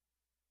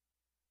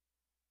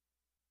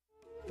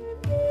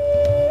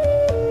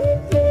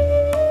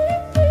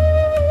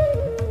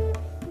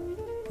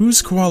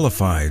Who's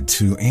qualified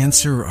to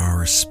answer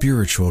our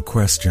spiritual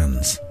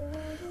questions?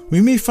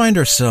 We may find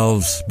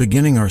ourselves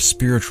beginning our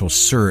spiritual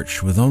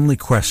search with only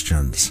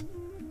questions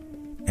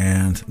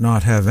and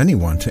not have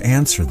anyone to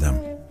answer them.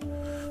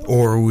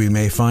 Or we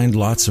may find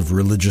lots of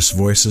religious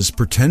voices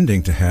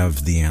pretending to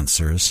have the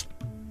answers,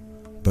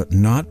 but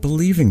not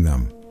believing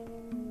them,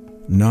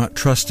 not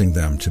trusting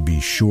them to be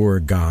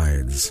sure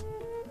guides,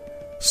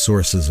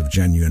 sources of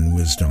genuine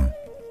wisdom,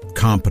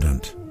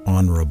 competent,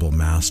 honorable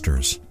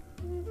masters,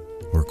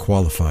 or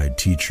qualified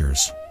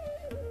teachers.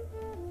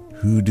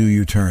 Who do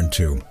you turn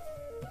to?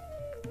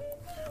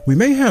 We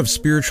may have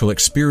spiritual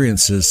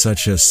experiences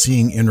such as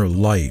seeing inner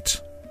light,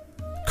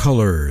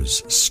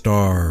 colors,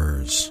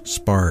 stars,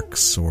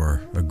 sparks,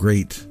 or a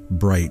great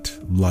bright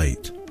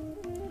light.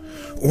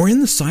 Or in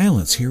the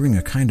silence, hearing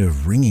a kind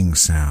of ringing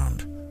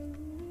sound,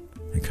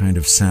 a kind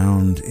of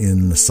sound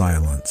in the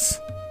silence,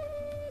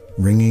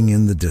 ringing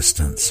in the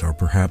distance. Or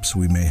perhaps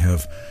we may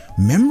have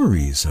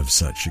memories of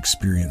such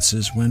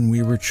experiences when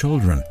we were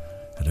children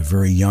at a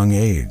very young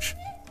age.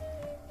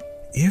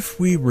 If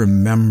we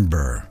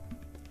remember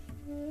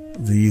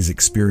these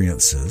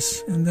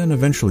experiences and then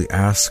eventually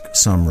ask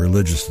some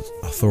religious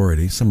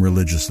authority,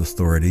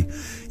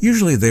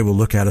 usually they will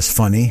look at us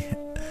funny,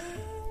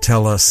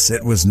 tell us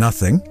it was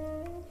nothing,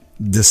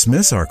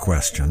 dismiss our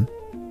question,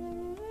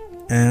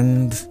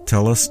 and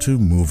tell us to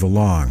move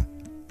along.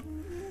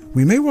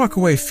 We may walk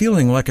away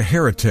feeling like a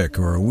heretic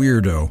or a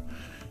weirdo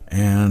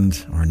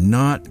and are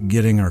not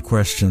getting our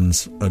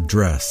questions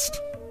addressed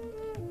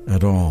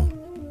at all.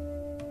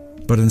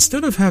 But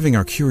instead of having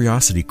our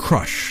curiosity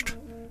crushed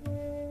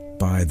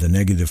by the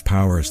negative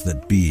powers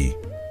that be,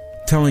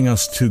 telling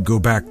us to go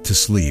back to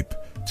sleep,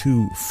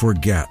 to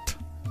forget,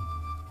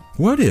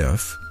 what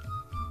if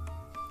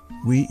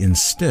we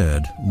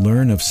instead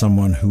learn of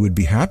someone who would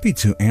be happy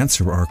to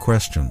answer our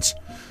questions,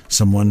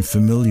 someone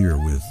familiar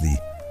with the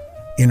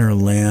inner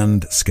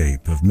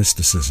landscape of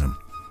mysticism,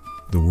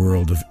 the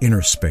world of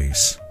inner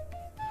space,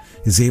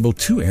 is able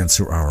to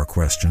answer our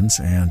questions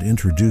and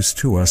introduce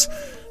to us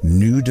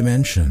new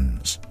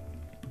dimensions,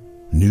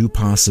 new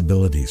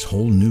possibilities,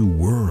 whole new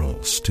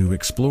worlds to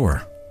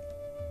explore.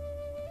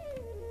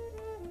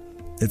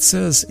 It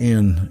says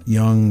in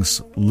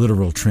Young's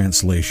literal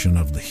translation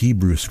of the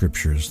Hebrew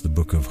Scriptures, the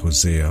book of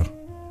Hosea,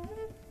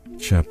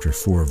 chapter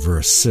 4,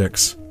 verse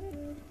 6,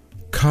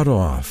 "Cut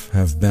off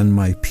have been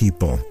my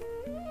people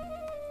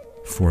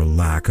for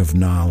lack of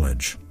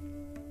knowledge."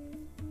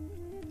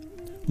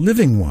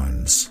 Living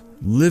ones,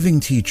 living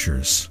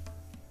teachers,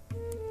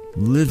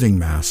 living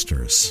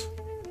masters,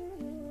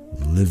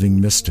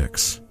 living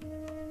mystics.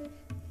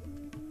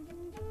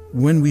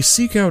 When we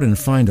seek out and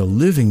find a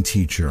living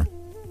teacher,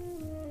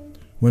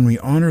 when we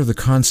honor the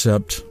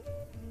concept,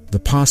 the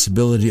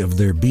possibility of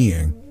their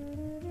being,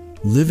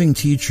 living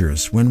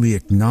teachers, when we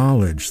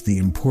acknowledge the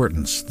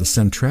importance, the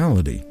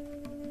centrality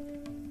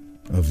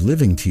of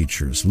living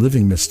teachers,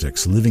 living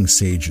mystics, living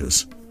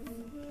sages,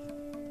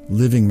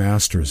 living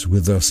masters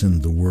with us in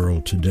the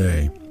world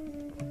today,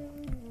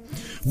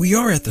 we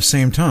are at the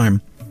same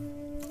time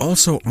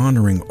also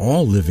honoring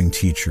all living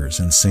teachers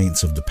and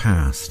saints of the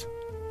past,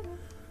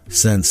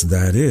 since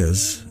that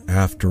is,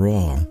 after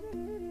all,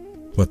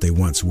 what they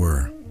once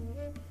were,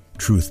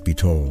 truth be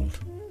told.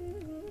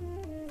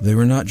 They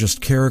were not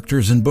just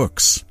characters in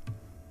books.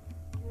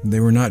 They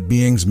were not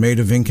beings made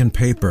of ink and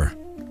paper,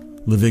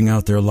 living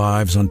out their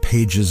lives on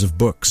pages of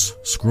books,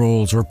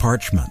 scrolls, or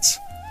parchments.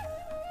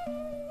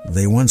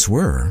 They once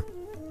were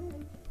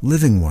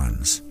living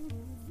ones,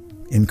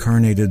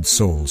 incarnated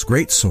souls,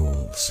 great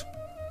souls,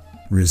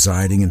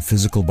 residing in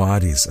physical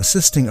bodies,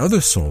 assisting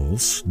other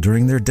souls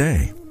during their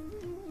day,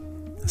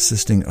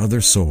 assisting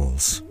other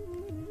souls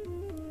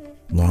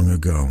long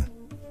ago,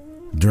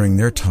 during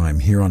their time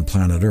here on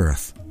planet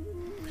Earth.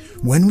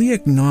 When we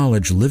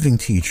acknowledge living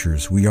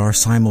teachers, we are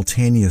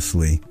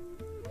simultaneously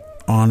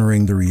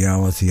honoring the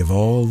reality of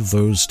all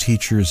those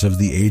teachers of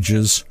the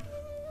ages,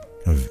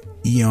 of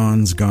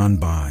eons gone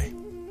by.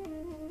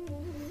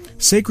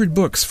 Sacred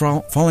books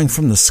falling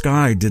from the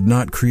sky did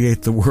not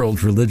create the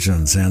world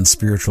religions and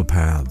spiritual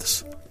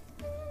paths.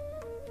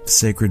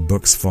 Sacred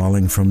books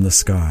falling from the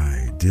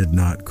sky did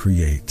not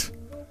create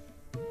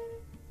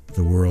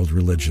the world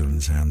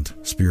religions and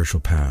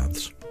spiritual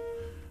paths.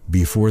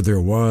 Before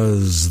there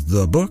was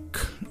the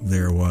book,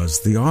 there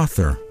was the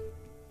author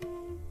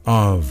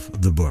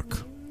of the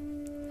book.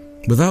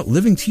 Without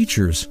living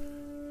teachers,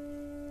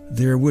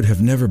 there would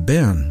have never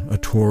been a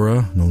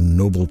Torah, no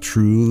noble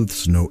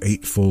truths, no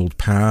eightfold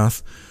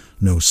path,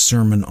 no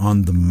Sermon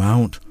on the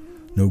Mount,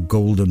 no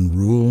golden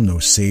rule, no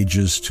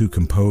sages to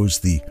compose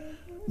the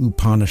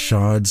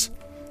Upanishads,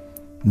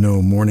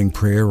 no morning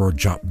prayer or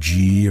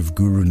Japji of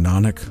Guru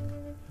Nanak,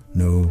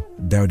 no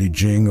Tao Te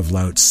Ching of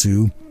Lao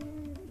Tzu.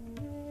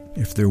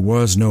 If there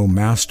was no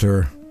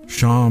Master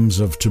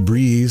Shams of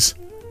Tabriz,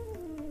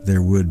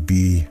 there would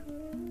be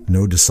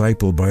no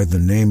disciple by the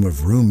name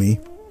of Rumi.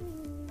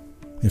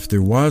 If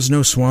there was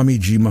no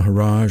Swamiji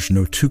Maharaj,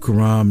 no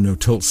Tukaram, no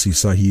Tulsi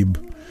Sahib,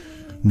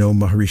 no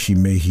Maharishi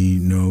Mehi,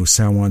 no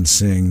Sawan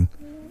Singh,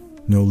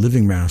 no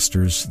living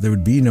masters, there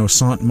would be no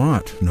Sant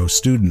Mat, no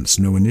students,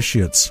 no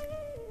initiates,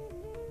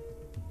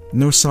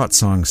 no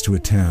satsangs to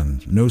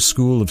attend, no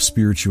school of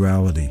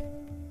spirituality,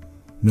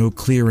 no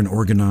clear and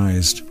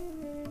organized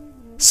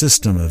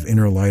system of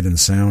inner light and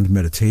sound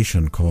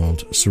meditation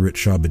called Sarit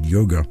Shabad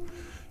Yoga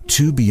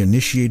to be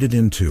initiated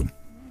into,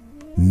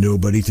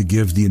 nobody to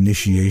give the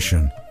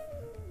initiation,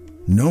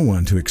 no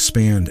one to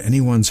expand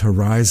anyone's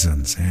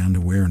horizons and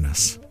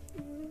awareness.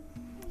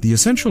 The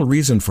essential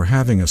reason for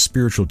having a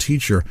spiritual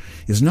teacher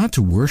is not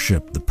to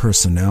worship the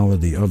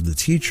personality of the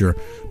teacher,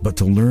 but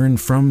to learn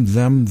from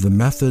them the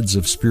methods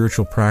of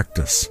spiritual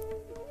practice.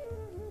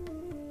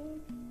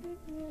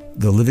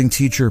 The living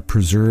teacher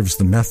preserves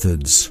the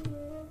methods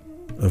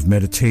of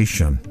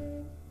meditation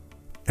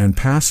and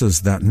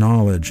passes that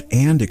knowledge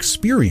and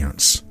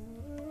experience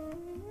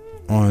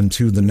on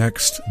to the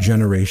next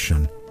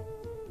generation.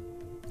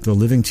 The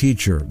living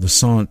teacher, the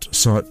Sant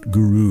Sat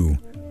Guru,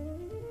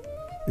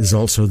 is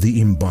also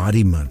the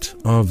embodiment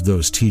of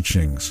those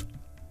teachings,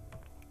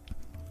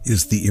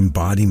 is the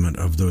embodiment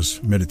of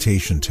those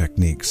meditation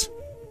techniques,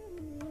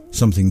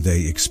 something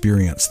they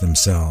experience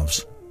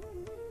themselves,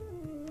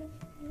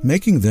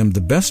 making them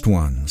the best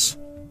ones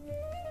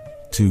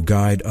to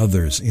guide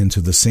others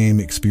into the same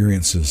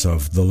experiences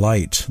of the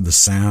light, the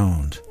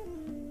sound,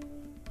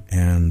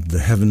 and the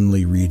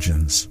heavenly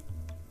regions.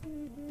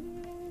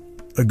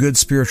 A good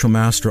spiritual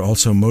master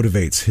also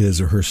motivates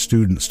his or her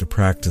students to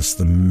practice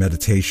the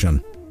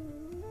meditation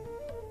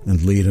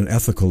and lead an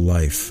ethical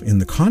life in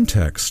the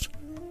context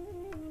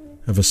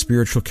of a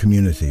spiritual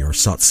community or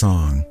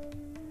satsang.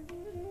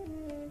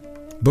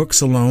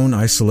 Books alone,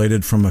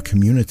 isolated from a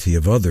community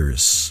of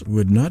others,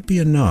 would not be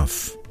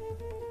enough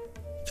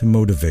to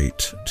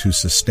motivate, to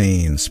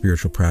sustain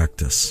spiritual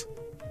practice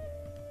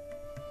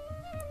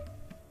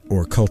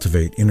or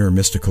cultivate inner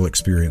mystical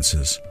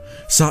experiences.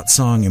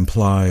 Satsang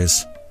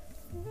implies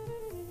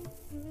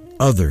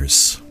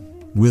others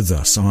with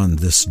us on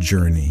this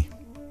journey.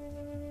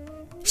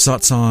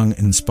 Satsang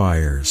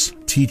inspires,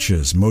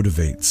 teaches,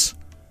 motivates.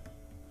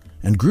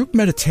 And group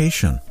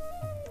meditation,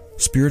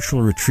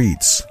 spiritual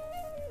retreats,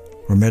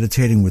 or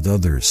meditating with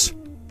others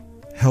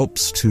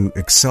helps to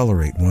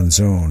accelerate one's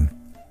own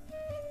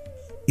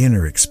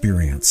inner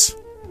experience.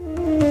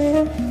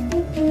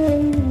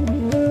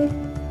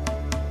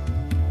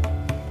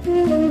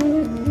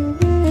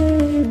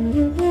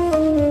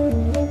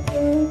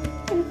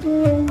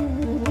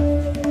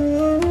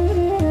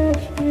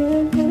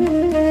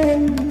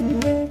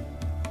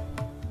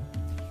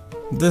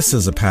 This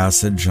is a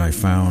passage I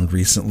found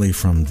recently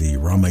from the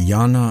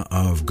Ramayana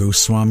of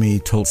Goswami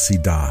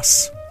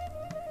Tulsidas.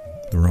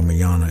 The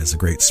Ramayana is a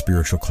great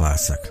spiritual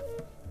classic.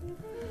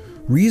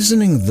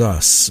 Reasoning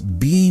thus,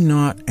 be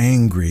not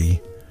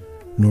angry,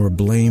 nor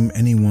blame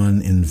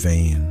anyone in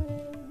vain.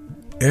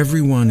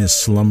 Everyone is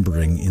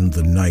slumbering in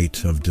the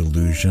night of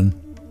delusion,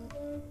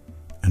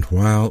 and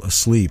while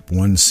asleep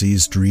one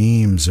sees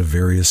dreams of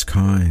various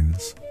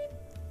kinds.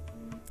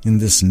 In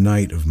this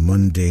night of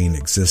mundane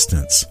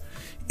existence,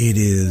 it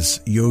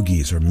is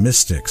yogis or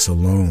mystics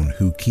alone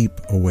who keep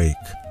awake.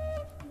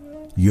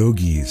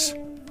 Yogis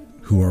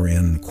who are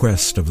in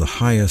quest of the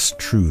highest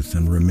truth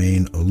and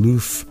remain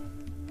aloof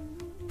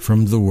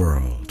from the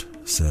world,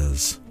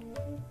 says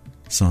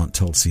Sant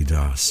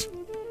Tulsidas.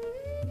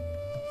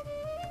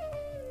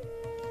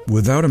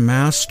 Without a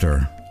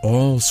master,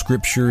 all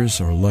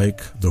scriptures are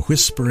like the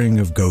whispering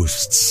of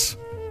ghosts.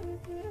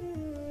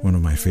 One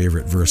of my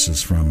favorite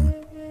verses from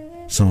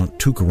Sant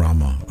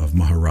Tukarama of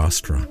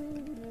Maharashtra.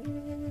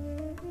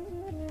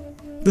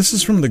 This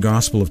is from the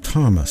Gospel of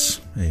Thomas,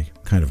 a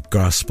kind of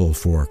gospel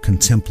for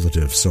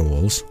contemplative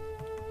souls.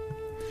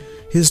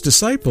 His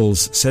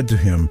disciples said to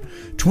him,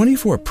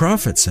 24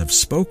 prophets have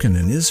spoken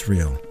in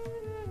Israel,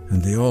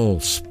 and they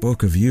all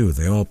spoke of you.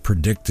 They all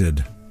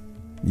predicted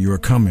your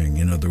coming,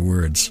 in other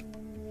words.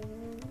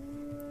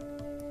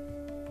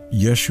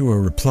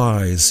 Yeshua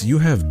replies, you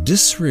have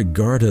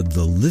disregarded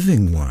the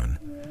living one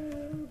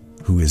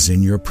who is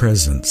in your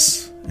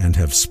presence and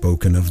have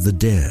spoken of the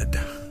dead.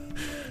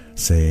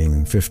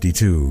 Saying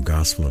 52,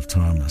 Gospel of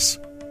Thomas.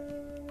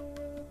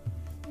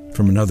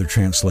 From another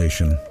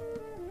translation,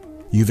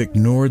 you've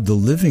ignored the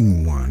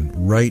living one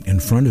right in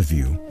front of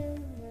you,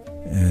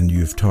 and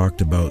you've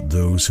talked about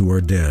those who are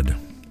dead.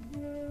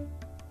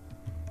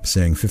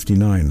 Saying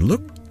 59,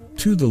 look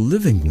to the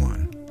living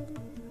one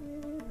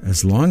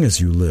as long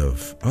as you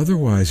live,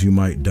 otherwise you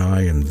might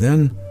die and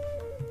then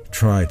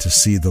try to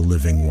see the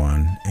living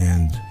one,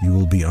 and you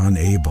will be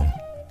unable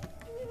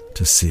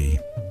to see.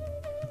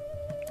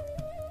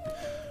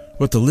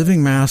 What the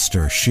living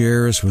master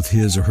shares with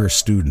his or her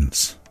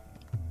students.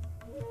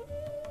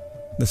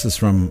 This is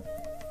from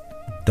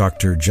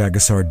Dr.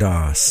 Jagasar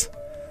Das,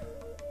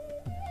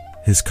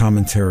 his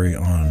commentary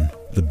on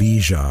the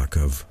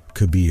Bijak of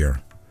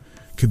Kabir,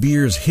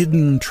 Kabir's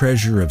hidden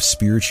treasure of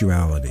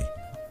spirituality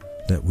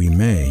that we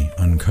may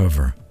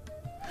uncover.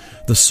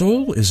 The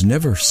soul is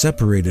never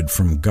separated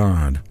from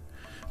God,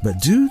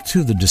 but due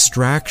to the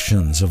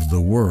distractions of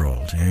the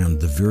world and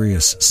the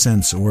various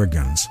sense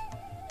organs,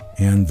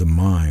 and the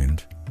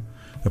mind,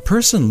 a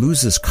person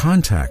loses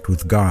contact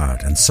with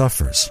God and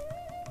suffers.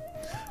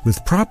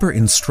 With proper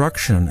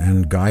instruction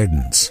and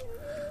guidance,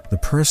 the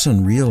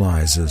person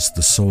realizes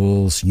the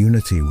soul's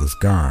unity with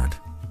God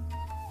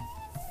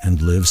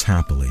and lives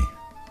happily.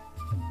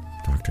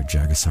 Dr.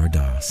 Jagisar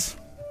Das,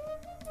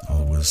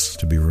 always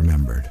to be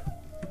remembered.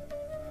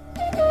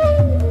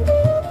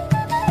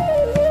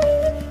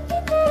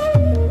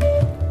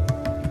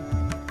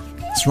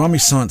 Swami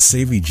Sant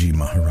Seviji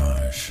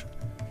Maharaj.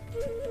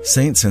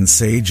 Saints and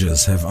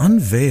sages have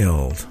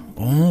unveiled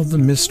all the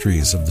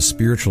mysteries of the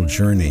spiritual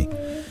journey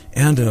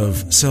and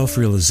of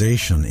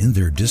self-realization in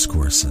their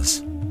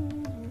discourses.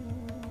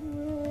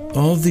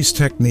 All of these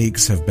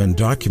techniques have been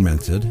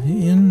documented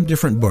in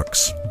different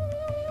books.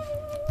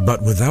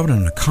 But without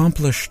an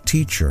accomplished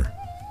teacher,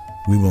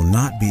 we will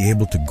not be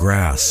able to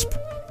grasp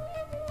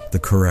the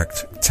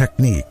correct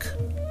technique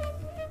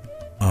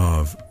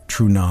of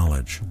true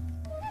knowledge.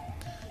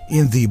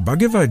 In the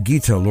Bhagavad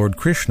Gita, Lord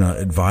Krishna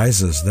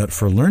advises that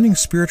for learning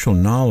spiritual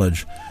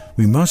knowledge,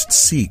 we must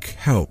seek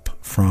help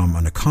from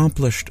an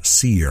accomplished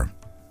seer.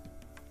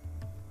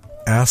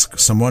 Ask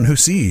someone who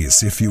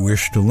sees if you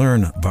wish to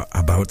learn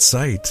about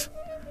sight.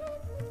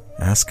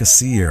 Ask a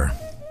seer.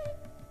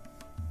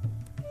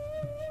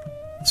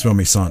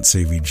 Swami Sant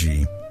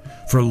Seviji.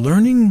 For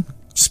learning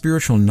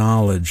spiritual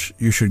knowledge,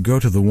 you should go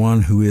to the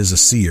one who is a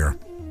seer.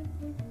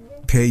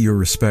 Pay your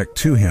respect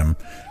to him,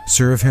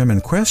 serve him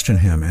and question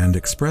him, and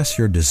express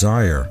your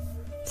desire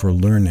for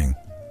learning.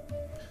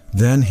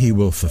 Then he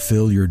will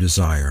fulfill your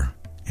desire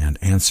and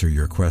answer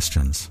your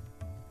questions.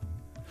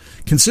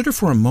 Consider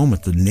for a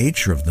moment the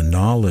nature of the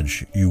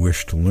knowledge you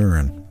wish to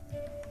learn.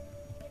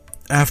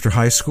 After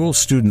high school,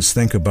 students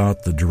think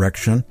about the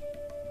direction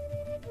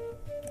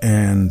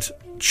and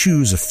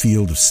choose a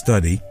field of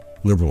study,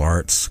 liberal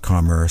arts,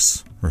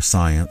 commerce, or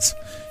science.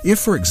 If,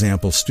 for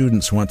example,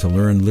 students want to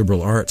learn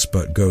liberal arts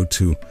but go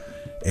to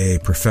a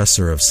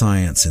professor of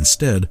science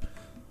instead,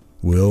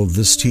 will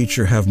this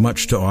teacher have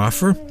much to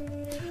offer?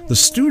 The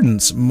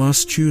students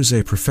must choose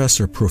a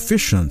professor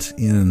proficient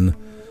in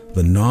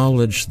the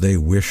knowledge they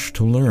wish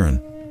to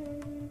learn.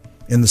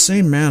 In the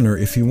same manner,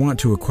 if you want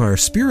to acquire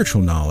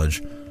spiritual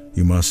knowledge,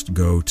 you must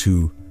go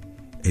to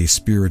a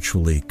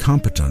spiritually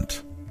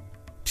competent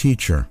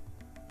teacher.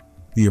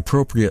 The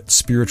appropriate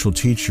spiritual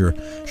teacher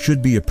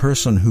should be a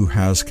person who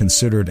has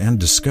considered and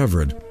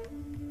discovered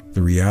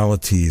the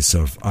realities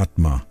of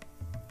Atma,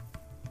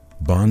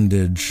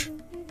 bondage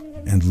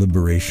and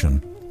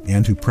liberation,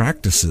 and who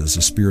practices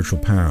a spiritual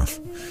path.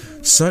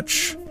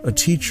 Such a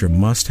teacher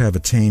must have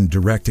attained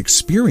direct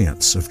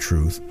experience of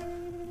truth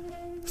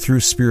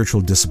through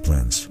spiritual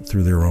disciplines,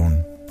 through their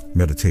own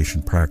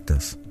meditation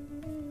practice.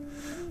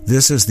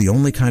 This is the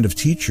only kind of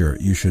teacher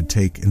you should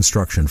take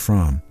instruction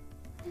from.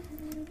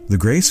 The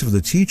grace of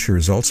the teacher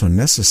is also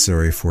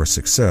necessary for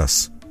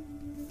success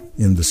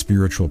in the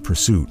spiritual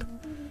pursuit.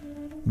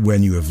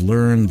 When you have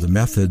learned the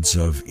methods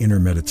of inner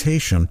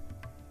meditation,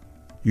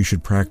 you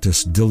should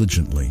practice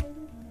diligently.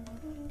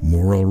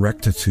 Moral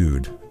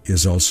rectitude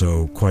is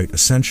also quite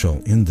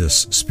essential in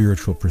this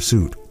spiritual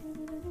pursuit.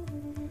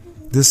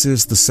 This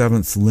is the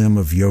seventh limb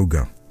of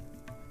yoga,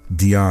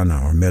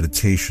 dhyana or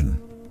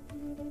meditation,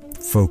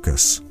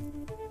 focus.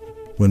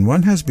 When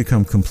one has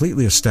become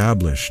completely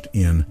established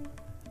in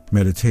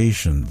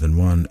meditation, then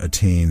one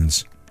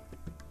attains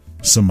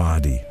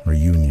samadhi or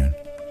union,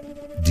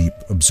 deep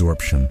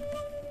absorption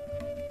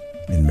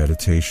in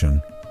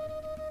meditation,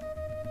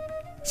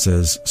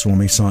 says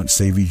Swami Sant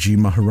Seviji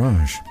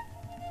Maharaj.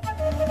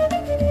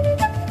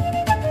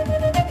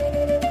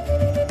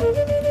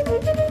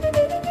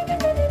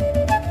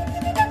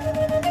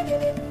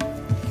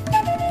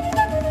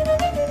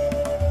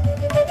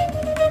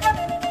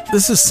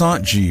 This is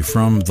Santji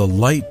from The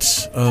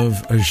Light of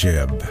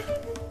Ajeb.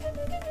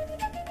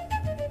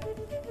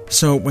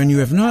 So when you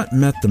have not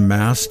met the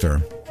Master,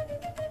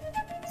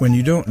 when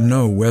you don't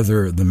know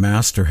whether the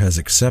Master has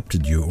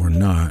accepted you or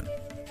not,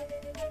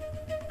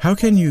 how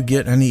can you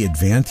get any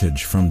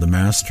advantage from the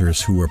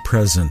Masters who were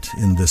present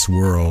in this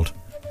world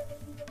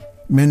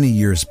many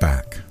years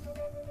back?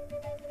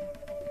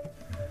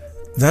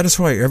 That is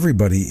why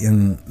everybody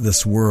in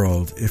this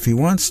world, if he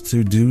wants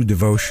to do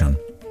devotion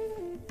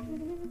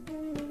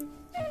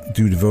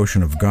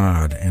of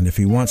God, and if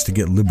he wants to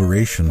get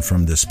liberation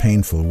from this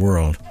painful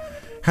world,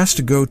 has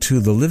to go to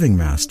the living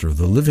Master,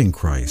 the living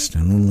Christ,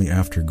 and only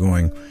after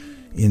going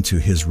into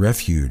his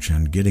refuge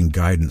and getting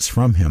guidance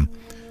from him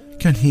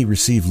can he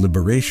receive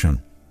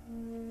liberation.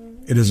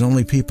 It is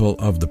only people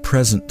of the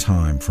present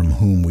time from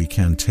whom we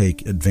can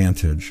take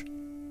advantage.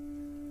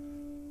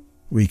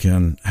 We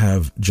can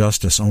have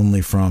justice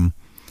only from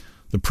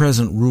the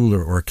present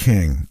ruler or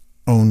king.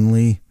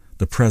 Only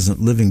the present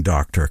living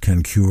doctor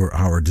can cure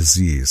our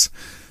disease.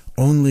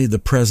 Only the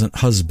present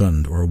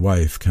husband or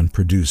wife can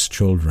produce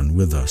children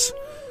with us.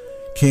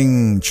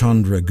 King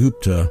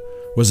Chandragupta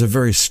was a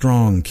very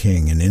strong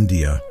king in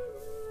India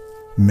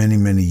many,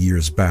 many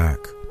years back.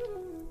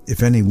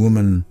 If any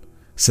woman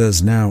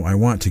says now, I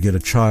want to get a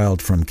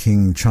child from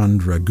King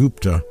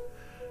Chandragupta,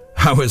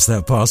 how is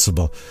that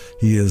possible?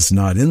 He is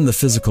not in the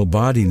physical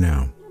body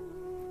now.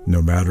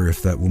 No matter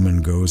if that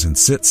woman goes and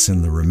sits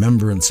in the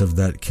remembrance of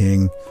that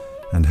king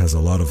and has a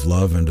lot of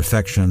love and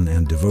affection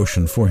and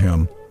devotion for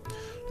him,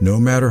 no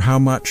matter how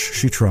much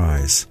she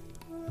tries,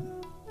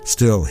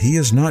 still he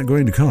is not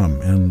going to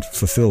come and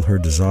fulfill her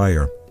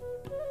desire.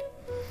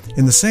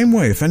 In the same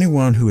way, if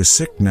anyone who is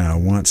sick now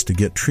wants to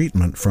get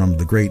treatment from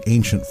the great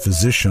ancient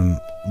physician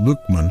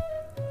Lukman,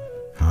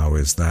 how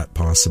is that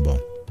possible?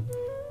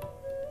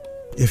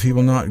 If he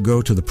will not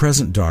go to the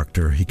present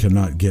doctor, he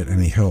cannot get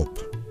any help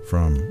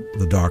from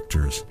the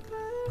doctors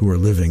who are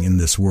living in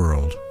this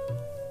world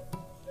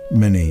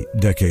many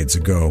decades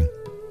ago.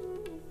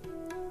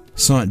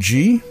 Sant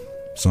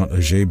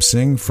Ajab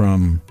Singh,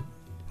 from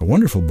a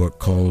wonderful book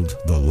called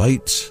The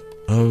Light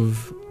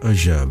of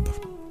Ajab,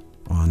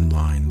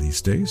 online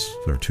these days.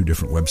 There are 2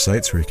 different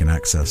websites where you can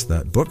access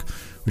that book,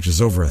 which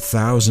is over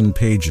 1,000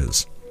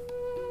 pages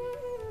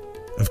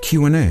of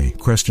Q&A,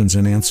 questions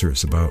and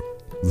answers about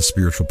the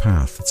spiritual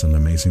path. It's an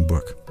amazing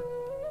book.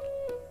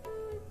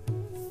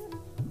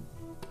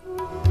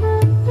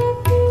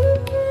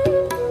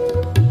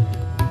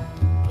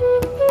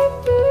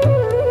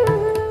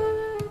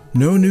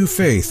 No new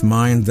faith,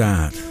 mind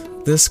that.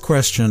 This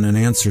question and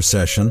answer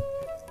session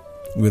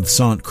with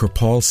Sant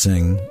Kirpal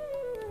Singh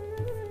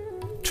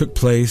took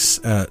place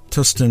at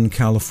Tustin,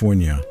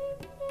 California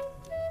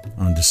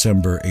on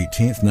December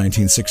 18th,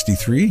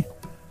 1963.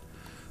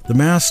 The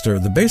Master,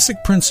 the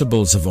basic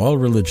principles of all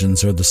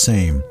religions are the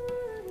same.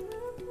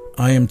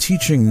 I am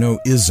teaching no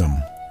ism,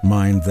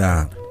 mind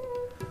that.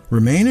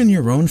 Remain in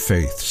your own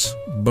faiths,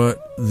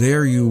 but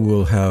there you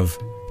will have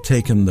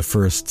taken the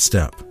first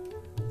step,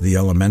 the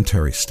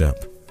elementary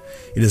step.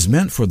 It is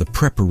meant for the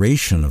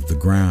preparation of the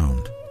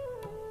ground.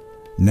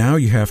 Now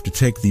you have to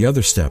take the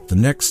other step, the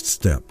next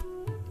step,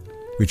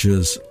 which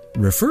is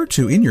referred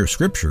to in your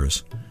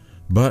scriptures,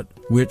 but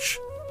which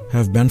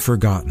have been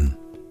forgotten.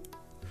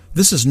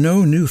 This is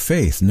no new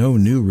faith, no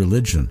new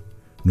religion,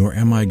 nor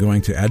am I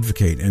going to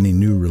advocate any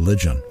new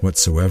religion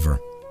whatsoever.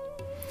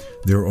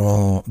 There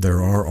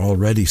are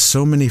already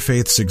so many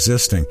faiths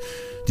existing.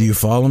 Do you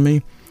follow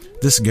me?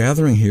 This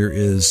gathering here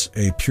is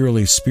a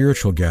purely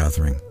spiritual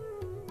gathering,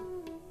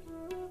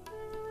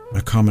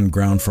 a common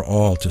ground for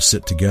all to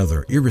sit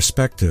together,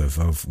 irrespective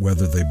of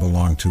whether they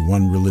belong to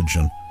one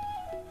religion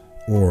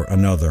or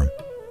another.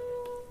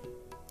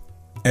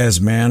 As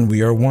man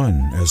we are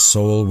one, as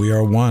soul we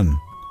are one,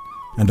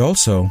 and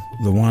also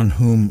the one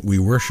whom we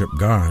worship,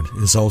 God,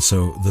 is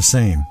also the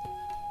same.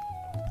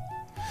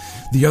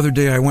 The other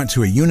day I went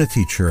to a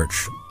Unity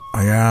church.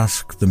 I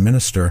asked the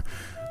minister,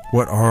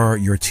 "What are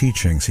your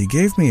teachings?" He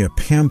gave me a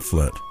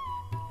pamphlet.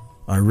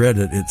 I read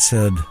it. It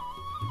said,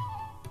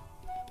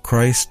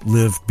 Christ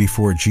lived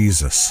before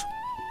Jesus.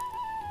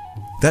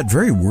 That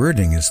very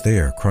wording is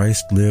there.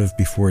 Christ lived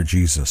before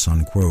Jesus,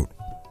 unquote.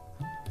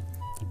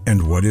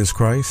 And what is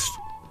Christ?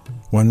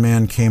 One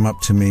man came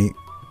up to me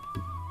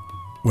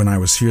when I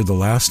was here the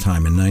last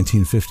time in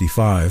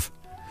 1955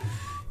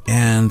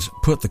 and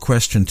put the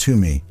question to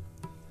me,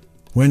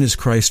 when is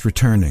Christ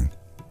returning?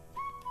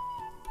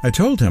 I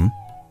told him,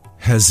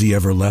 has he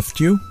ever left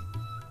you?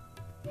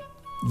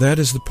 That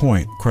is the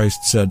point.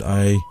 Christ said,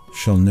 I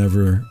shall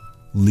never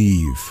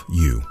leave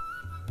you,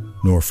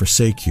 nor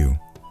forsake you,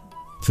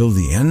 till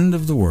the end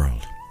of the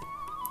world.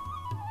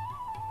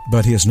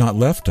 But he has not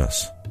left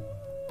us.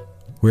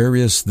 Where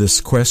is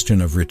this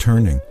question of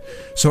returning?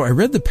 So I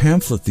read the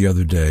pamphlet the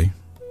other day.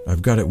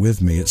 I've got it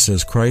with me. It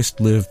says, Christ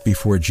lived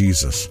before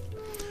Jesus.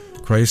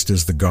 Christ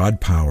is the God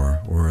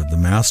power, or the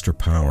master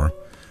power,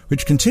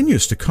 which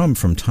continues to come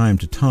from time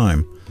to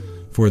time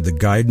for the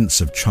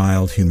guidance of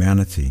child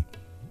humanity.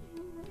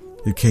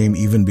 It came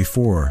even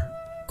before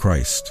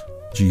Christ,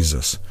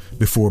 Jesus,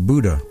 before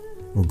Buddha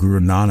or Guru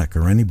Nanak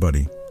or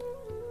anybody.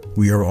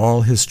 We are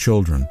all his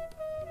children.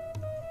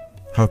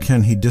 How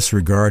can he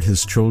disregard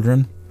his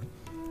children?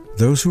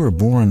 Those who are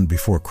born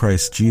before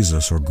Christ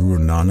Jesus or Guru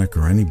Nanak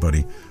or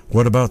anybody,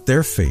 what about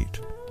their fate?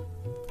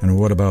 And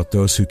what about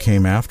those who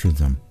came after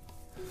them?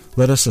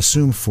 Let us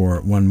assume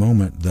for one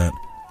moment that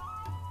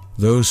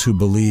those who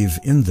believe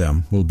in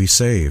them will be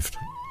saved.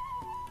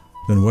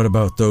 Then what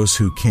about those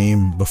who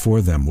came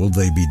before them? Will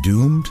they be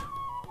doomed?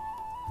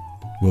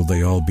 Will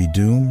they all be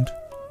doomed?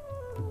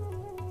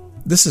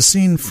 This is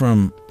seen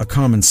from a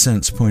common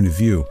sense point of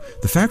view.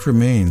 The fact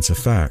remains a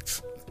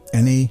fact.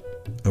 Any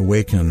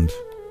awakened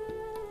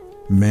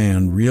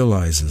man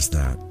realizes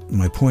that.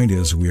 My point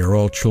is, we are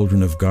all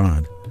children of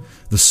God.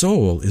 The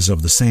soul is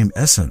of the same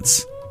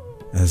essence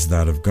as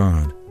that of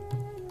God,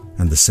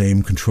 and the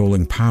same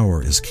controlling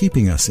power is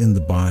keeping us in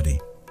the body.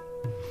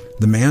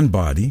 The man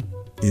body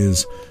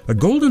is a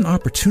golden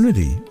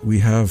opportunity we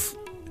have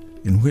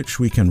in which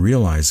we can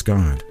realize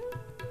God.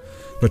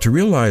 But to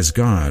realize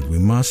God, we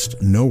must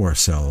know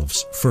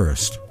ourselves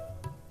first,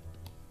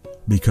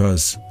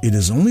 because it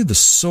is only the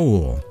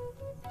soul,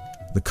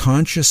 the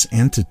conscious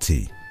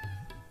entity,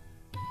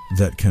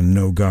 that can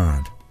know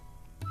God.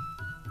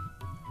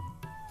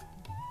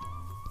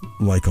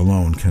 Like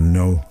alone can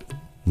know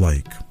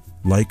like.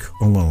 Like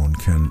alone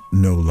can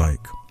know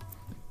like.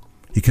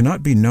 He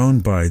cannot be known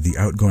by the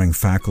outgoing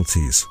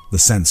faculties, the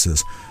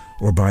senses,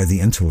 or by the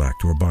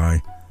intellect, or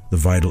by the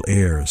vital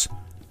airs.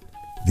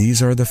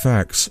 These are the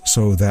facts,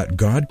 so that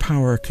God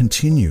power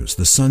continues,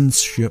 the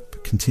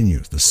sonship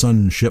continues,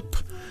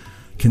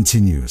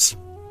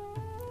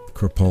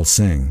 Kirpal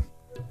Singh,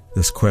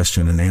 this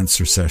question and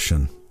answer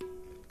session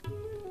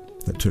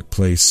that took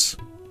place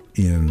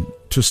in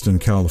Tustin,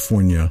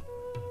 California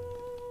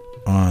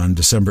on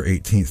December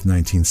 18th,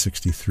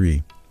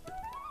 1963.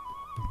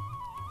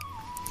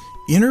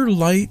 Inner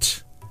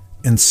light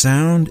and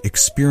sound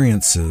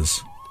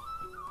experiences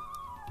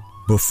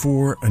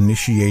before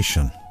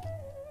initiation.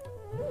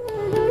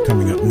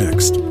 Coming up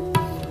next.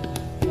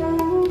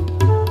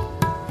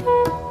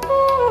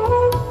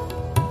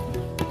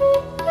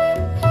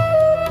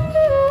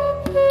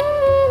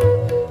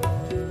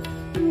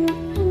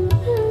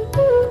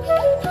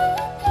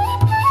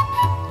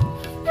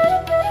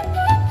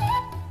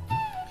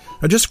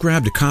 I just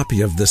grabbed a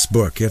copy of this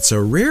book. It's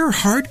a rare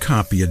hard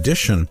copy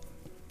edition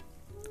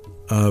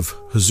of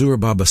Huzur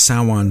Baba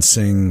Sawan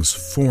Singh's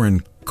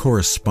Foreign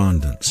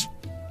Correspondence.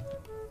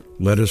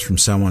 Letters from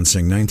Sawan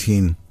Singh,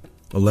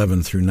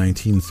 1911 through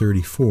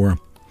 1934.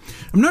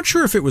 I'm not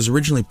sure if it was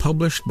originally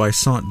published by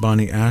Sant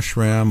Bani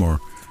Ashram or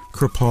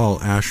Kirpal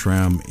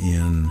Ashram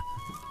in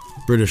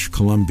British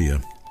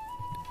Columbia,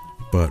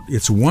 but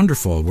it's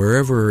wonderful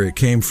wherever it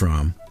came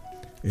from.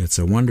 It's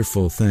a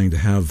wonderful thing to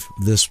have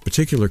this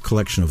particular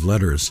collection of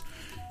letters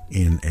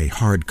in a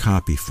hard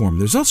copy form.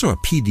 There's also a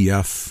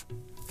PDF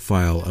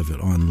file of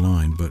it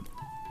online, but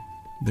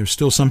there's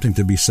still something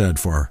to be said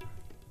for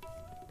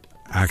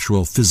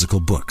actual physical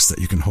books that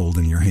you can hold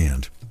in your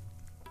hand.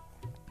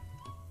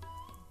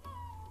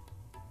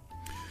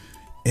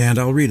 And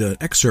I'll read an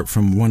excerpt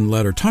from one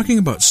letter talking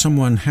about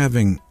someone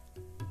having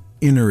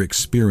inner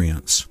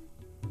experience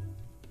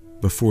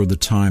before the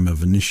time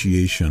of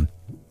initiation.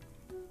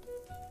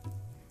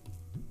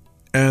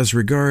 As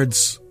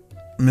regards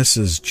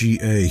Mrs.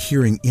 G.A.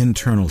 hearing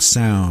internal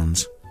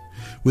sounds,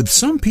 with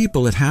some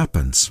people it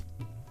happens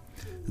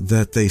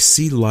that they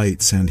see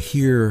lights and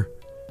hear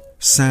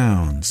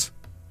sounds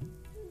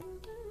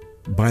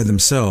by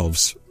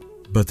themselves,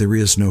 but there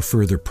is no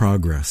further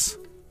progress.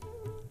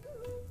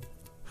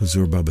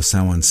 Huzur Baba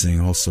Sawan Singh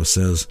also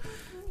says,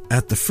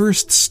 at the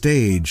first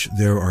stage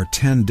there are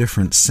 10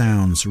 different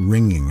sounds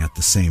ringing at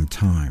the same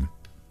time.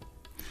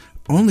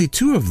 Only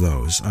 2 of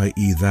those,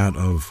 i.e. that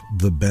of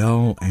the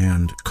bell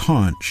and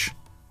conch,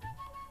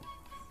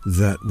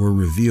 that were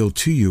revealed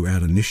to you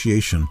at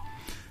initiation,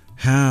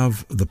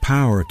 have the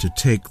power to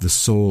take the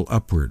soul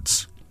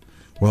upwards,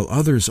 while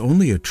others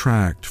only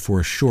attract for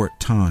a short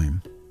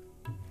time,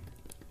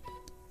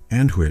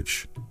 and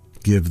which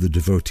give the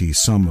devotee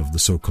some of the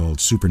so-called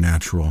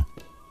supernatural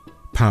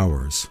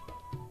powers,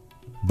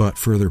 but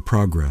further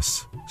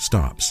progress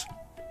stops.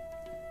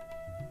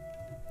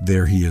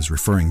 There he is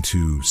referring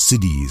to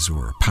siddhis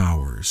or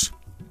powers.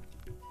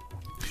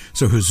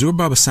 So Huzur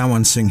Baba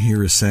Sawan Singh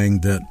here is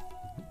saying that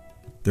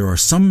there are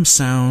some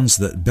sounds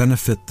that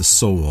benefit the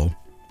soul,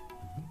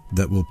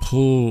 that will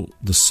pull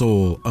the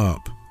soul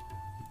up,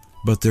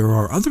 but there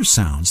are other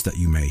sounds that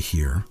you may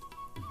hear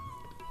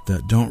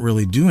that don't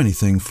really do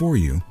anything for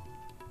you.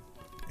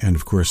 And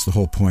of course, the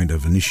whole point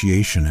of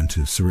initiation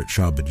into Surit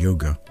Shabad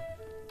Yoga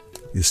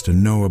is to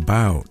know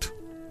about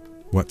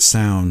what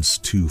sounds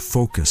to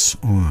focus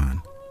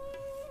on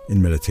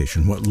in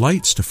meditation, what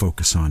lights to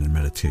focus on in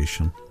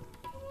meditation.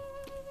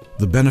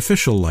 The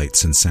beneficial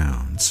lights and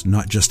sounds,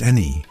 not just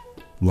any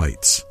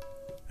lights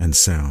and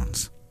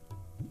sounds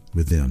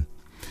within.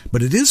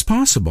 But it is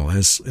possible,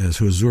 as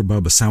Huzur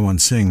Baba Sawan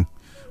Singh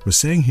was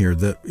saying here,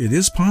 that it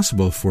is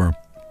possible for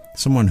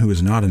someone who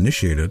is not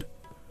initiated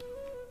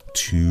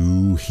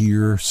to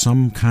hear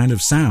some kind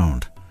of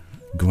sound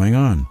going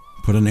on.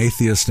 Put an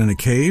atheist in a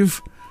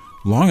cave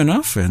long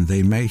enough and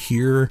they may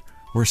hear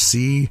or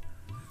see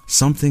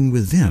something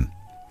within,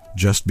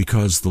 just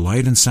because the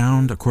light and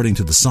sound, according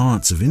to the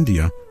Sants of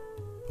India,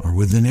 are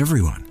within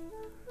everyone.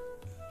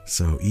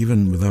 So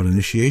even without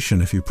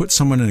initiation, if you put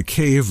someone in a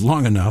cave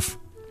long enough,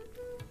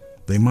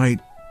 they might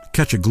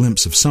catch a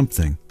glimpse of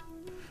something,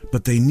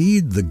 but they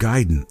need the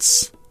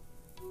guidance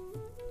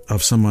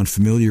of someone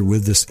familiar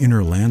with this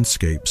inner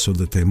landscape so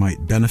that they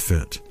might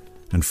benefit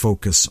and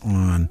focus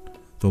on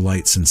the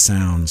lights and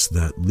sounds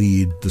that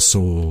lead the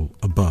soul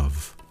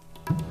above.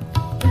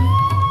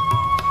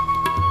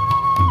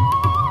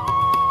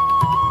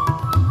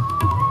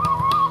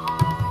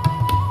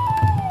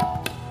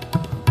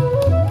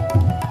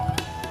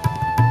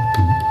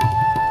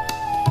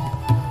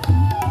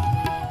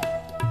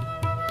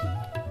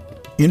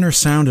 Inner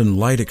sound and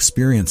light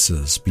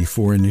experiences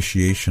before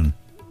initiation.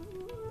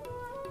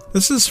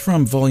 This is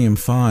from Volume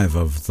 5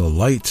 of The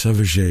Light of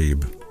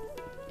Ajaib.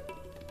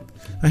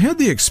 I had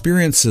the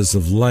experiences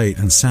of light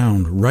and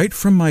sound right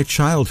from my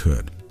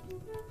childhood,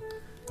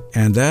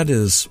 and that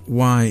is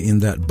why in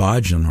that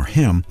bhajan or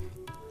hymn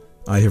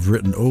I have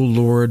written, O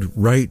Lord,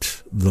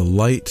 write the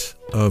light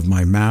of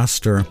my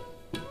Master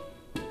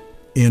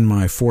in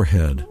my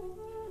forehead,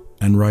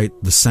 and write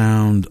the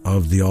sound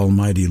of the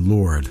Almighty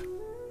Lord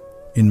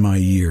in my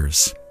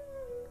years.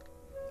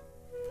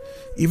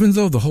 Even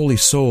though the holy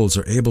souls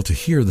are able to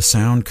hear the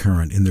sound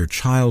current in their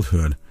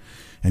childhood,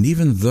 and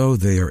even though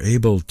they are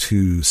able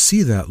to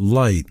see that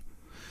light,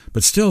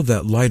 but still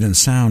that light and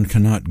sound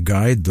cannot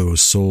guide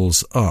those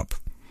souls up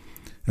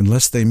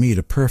unless they meet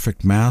a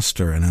perfect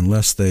master and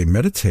unless they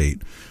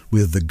meditate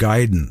with the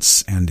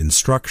guidance and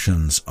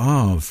instructions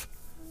of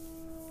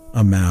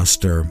a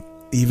master.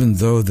 Even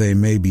though they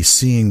may be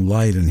seeing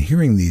light and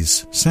hearing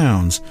these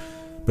sounds,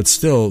 but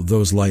still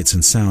those lights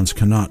and sounds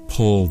cannot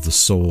pull the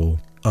soul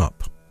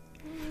up.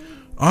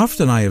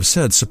 Often I have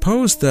said,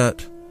 suppose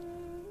that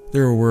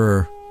there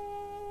were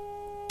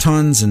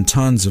tons and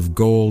tons of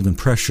gold and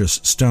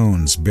precious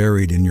stones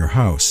buried in your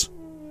house.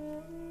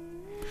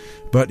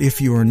 But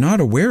if you are not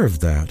aware of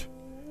that,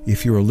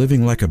 if you are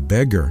living like a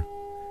beggar,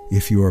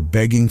 if you are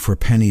begging for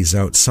pennies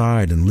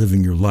outside and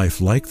living your life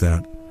like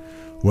that,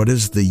 what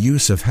is the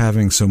use of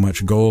having so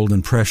much gold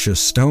and precious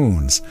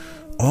stones,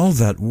 all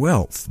that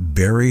wealth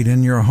buried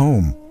in your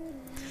home,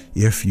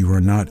 if you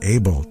are not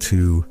able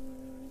to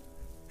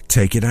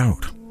take it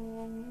out?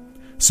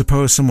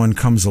 Suppose someone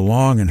comes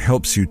along and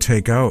helps you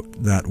take out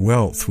that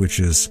wealth which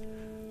is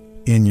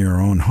in your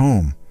own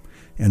home,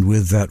 and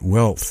with that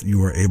wealth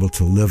you are able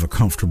to live a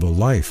comfortable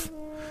life.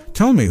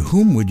 Tell me,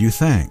 whom would you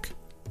thank?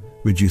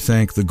 Would you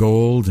thank the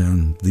gold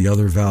and the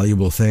other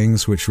valuable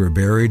things which were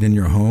buried in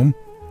your home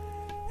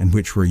and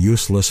which were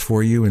useless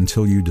for you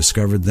until you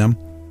discovered them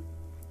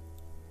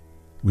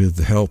with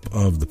the help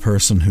of the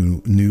person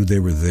who knew they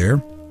were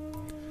there?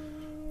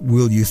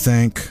 Will you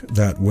thank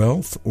that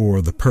wealth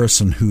or the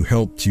person who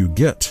helped you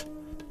get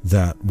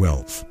that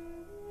wealth?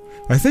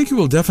 I think you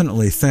will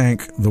definitely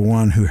thank the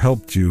one who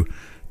helped you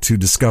to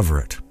discover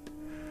it,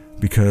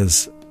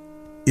 because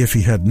if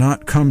he had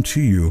not come to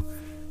you,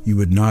 you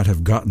would not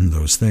have gotten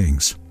those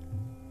things,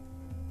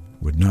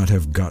 would not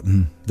have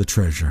gotten the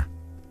treasure.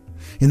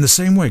 In the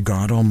same way,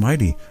 God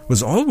Almighty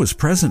was always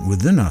present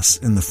within us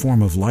in the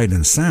form of light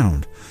and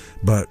sound,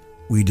 but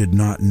we did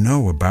not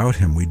know about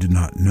him. We did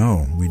not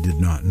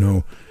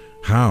know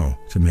how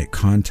to make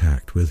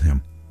contact with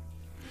him.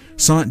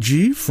 Sant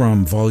Ji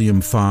from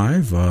Volume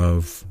 5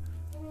 of,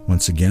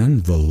 once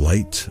again, The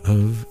Light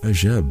of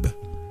Ajeb,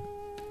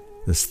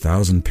 this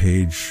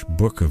 1,000-page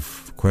book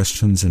of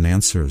questions and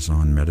answers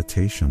on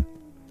meditation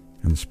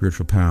and the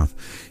spiritual path.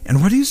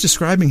 And what he's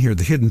describing here,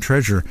 the hidden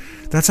treasure,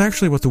 that's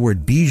actually what the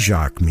word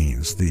bijak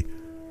means. The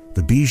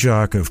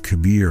bijak of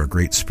Kabir, a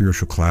great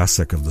spiritual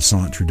classic of the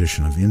Sant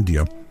tradition of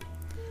India,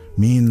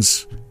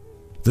 means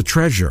the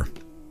treasure.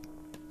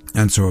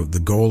 And so the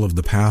goal of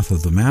the path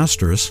of the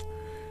masters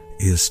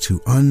is to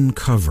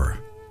uncover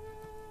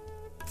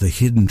the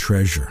hidden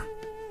treasure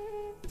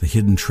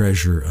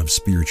of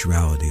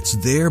spirituality. It's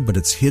there, but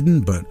it's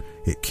hidden, but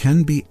it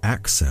can be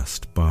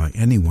accessed by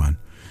anyone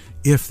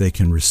if they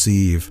can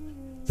receive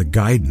the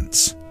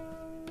guidance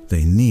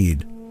they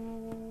need,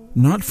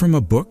 not from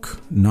a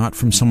book, not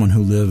from someone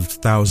who lived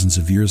thousands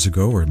of years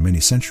ago or many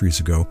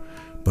centuries ago,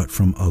 but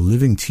from a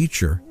living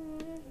teacher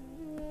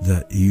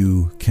that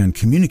you can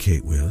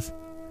communicate with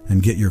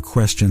and get your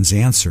questions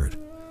answered,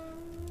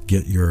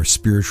 get your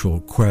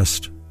spiritual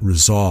quest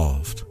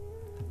resolved,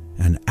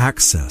 and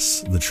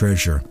access the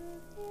treasure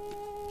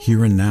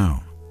here and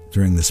now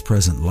during this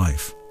present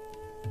life.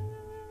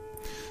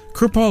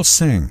 Kirpal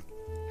Singh.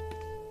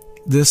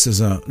 This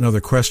is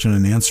another question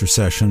and answer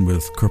session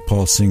with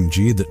Kirpal Singh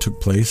Ji that took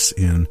place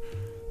in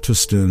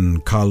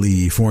Tustin,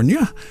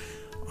 California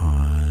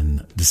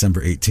on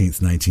December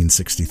 18th,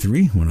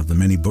 1963, one of the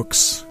many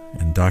books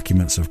and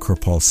documents of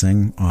Kirpal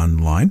Singh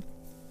online.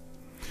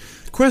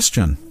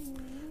 Question: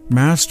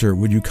 Master,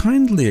 would you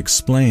kindly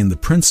explain the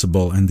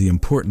principle and the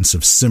importance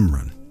of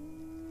Simran?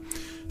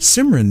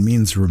 Simran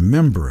means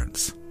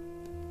remembrance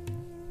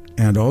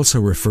and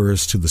also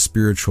refers to the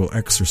spiritual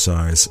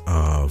exercise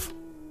of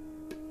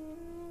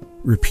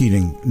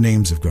repeating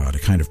names of God, a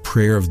kind of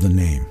prayer of the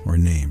name or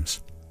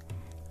names.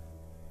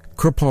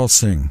 Kirpal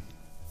Singh: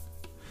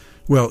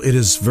 well, it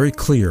is very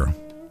clear.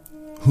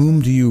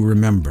 Whom do you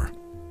remember?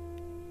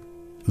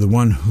 The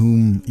one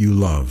whom you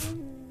love.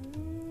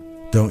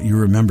 Don't you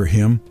remember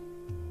him?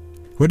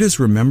 What is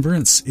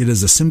remembrance? It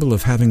is a symbol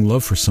of having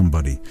love for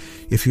somebody.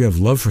 If you have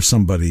love for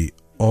somebody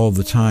all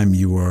the time,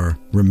 you are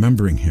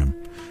remembering him,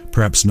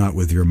 perhaps not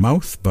with your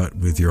mouth, but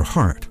with your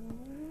heart.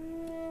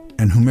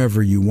 And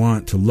whomever you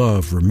want to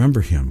love,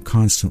 remember him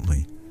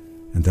constantly,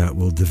 and that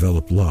will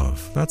develop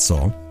love. That's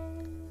all.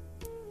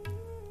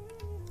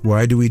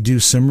 Why do we do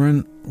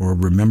Simran, or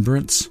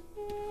remembrance?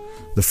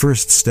 The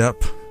first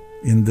step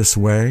in this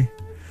way,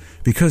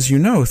 because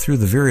through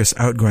the various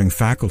outgoing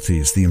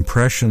faculties, the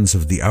impressions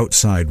of the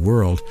outside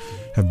world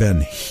have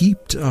been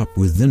heaped up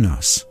within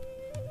us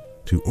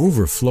to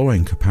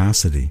overflowing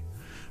capacity.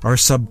 Our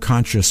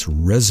subconscious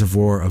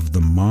reservoir of the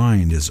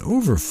mind is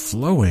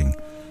overflowing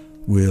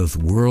with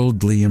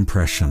worldly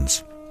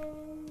impressions.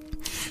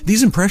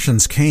 These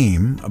impressions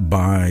came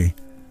by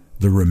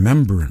the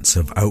remembrance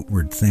of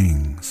outward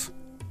things.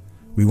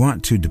 We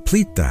want to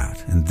deplete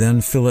that and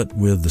then fill it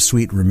with the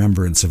sweet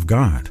remembrance of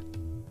God.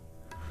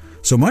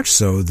 so much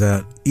so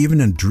that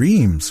even in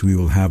dreams we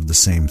will have the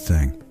same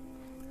thing.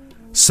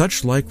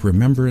 Such like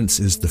remembrance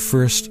is the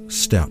first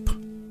step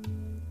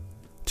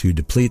to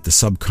deplete the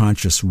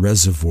subconscious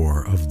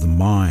reservoir of the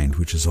mind,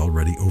 which is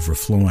already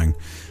overflowing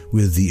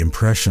with the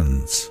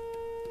impressions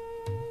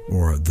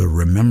or the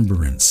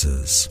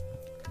remembrances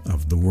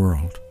of the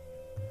world.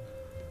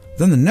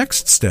 Then the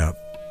next step,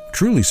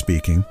 truly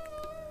speaking,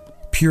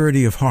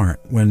 purity of heart,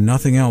 when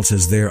nothing else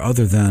is there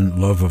other than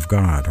love of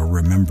God or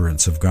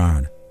remembrance of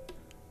God.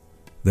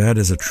 That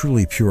is a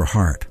truly pure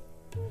heart,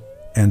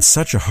 and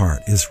such a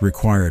heart is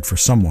required for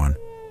someone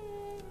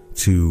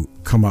to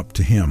come up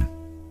to Him.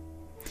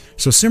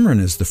 So Simran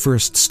is the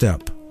first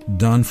step,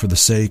 done for the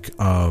sake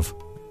of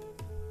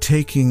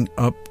taking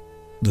up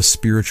the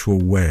spiritual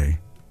way.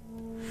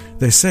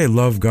 They say,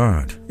 love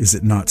God. Is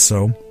it not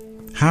so?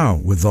 How?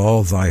 With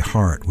all thy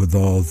heart, with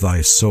all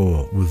thy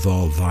soul, with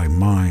all thy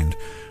mind,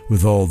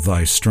 with all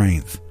thy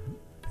strength.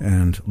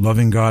 And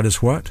loving God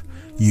is what?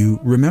 You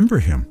remember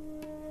Him.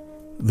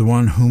 The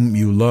one whom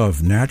you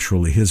love,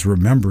 naturally, His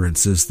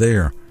remembrance is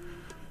there.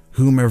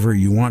 Whomever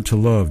you want to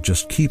love,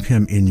 just keep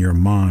Him in your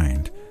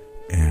mind,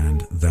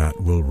 and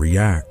that will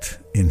react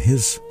in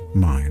His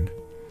mind.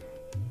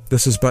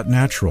 This is but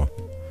natural.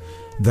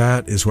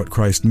 That is what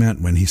Christ meant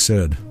when He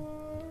said,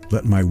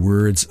 let my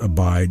words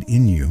abide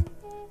in you,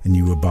 and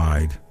you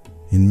abide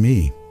in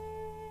me.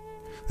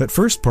 That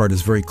first part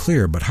is very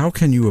clear, but how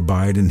can you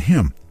abide in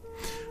Him?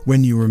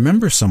 When you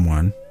remember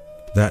someone,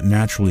 that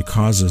naturally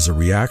causes a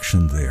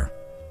reaction there.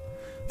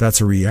 That's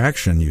a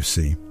reaction, you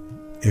see.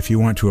 If you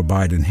want to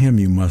abide in Him,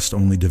 you must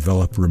only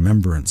develop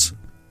remembrance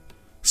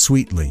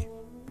sweetly.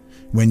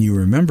 When you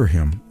remember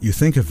Him, you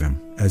think of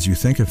Him. As you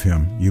think of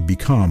Him, you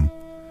become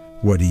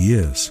what He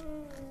is.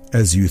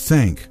 As you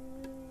think,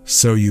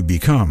 so you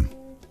become.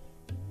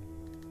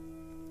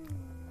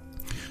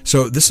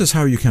 So this is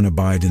how you can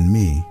abide in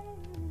me.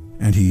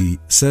 And He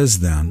says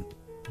then,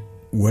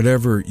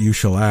 whatever you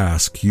shall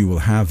ask, you will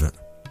have it.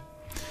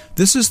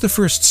 This is the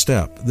first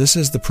step. This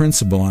is the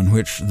principle on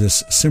which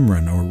this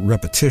Simran, or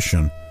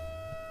repetition,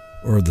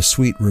 or the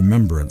sweet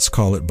remembrance,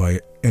 call it by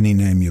any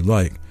name you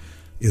like,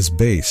 is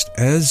based.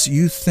 As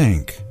you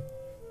think,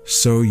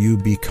 so you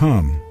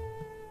become.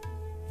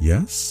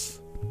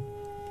 Yes?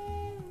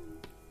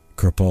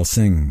 Kirpal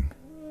Singh,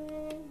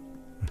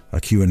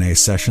 a Q&A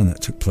session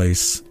that took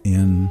place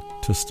in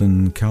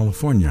Tustin,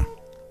 California,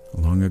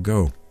 long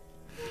ago,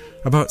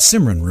 about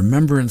Simran,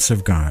 remembrance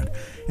of God,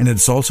 and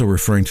it's also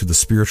referring to the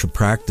spiritual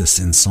practice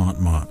in Sant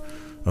Mat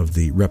of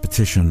the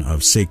repetition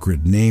of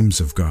sacred names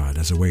of God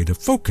as a way to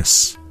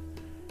focus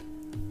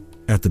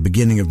at the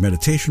beginning of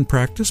meditation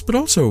practice, but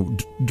also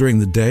during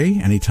the day,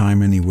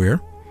 anytime,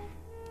 anywhere.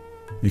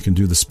 You can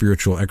do the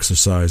spiritual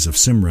exercise of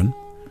Simran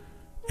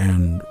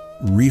and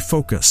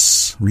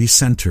refocus,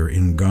 recenter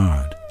in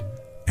God,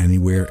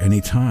 anywhere,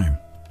 anytime,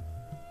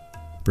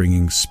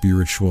 bringing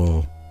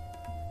spiritual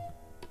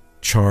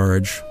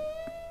charge,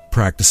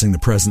 practicing the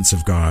presence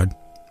of God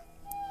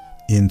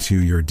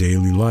into your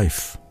daily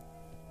life,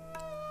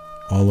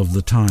 all of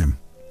the time.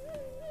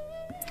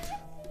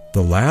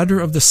 The ladder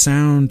of the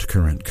sound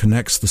current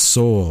connects the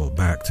soul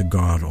back to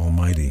God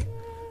Almighty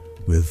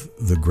with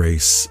the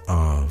grace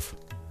of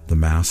the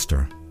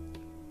Master.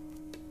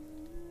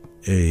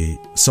 A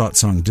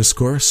satsang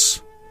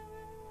discourse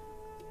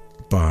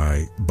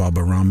by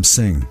Baba Ram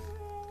Singh,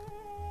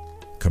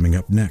 coming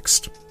up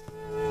next.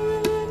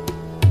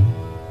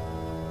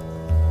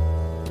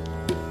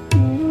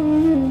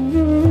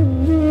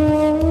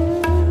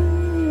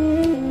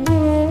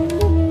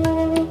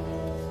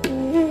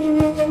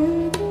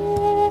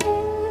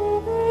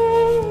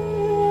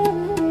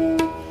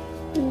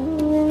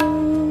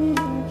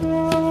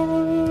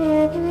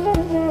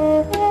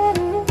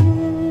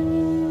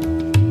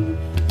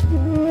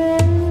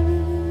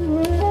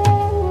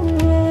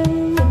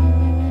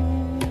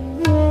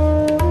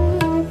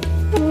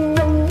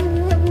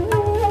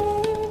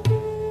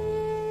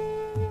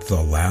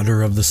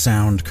 The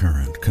sound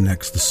current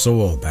connects the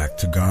soul back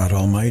to God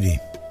Almighty.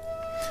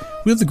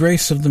 With the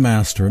grace of the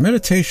Master, a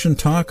meditation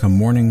talk, a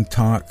morning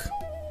talk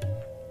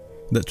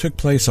that took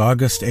place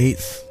August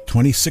 8th,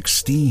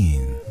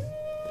 2016,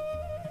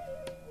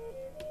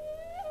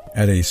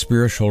 at a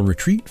spiritual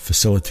retreat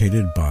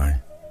facilitated by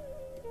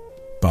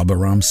Baba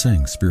Ram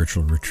Singh,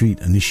 spiritual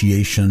retreat,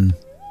 initiation,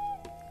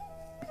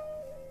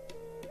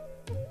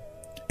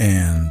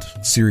 and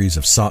series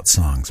of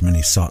satsangs, many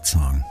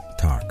satsang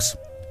talks,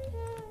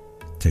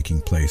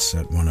 taking place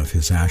at one of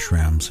his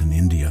ashrams in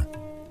India.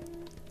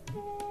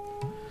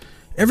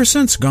 Ever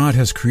since God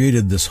has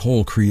created this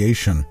whole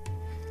creation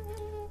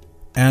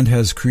and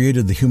has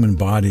created the human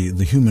body,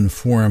 the human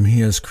form,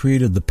 He has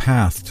created the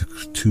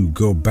path to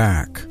go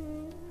back.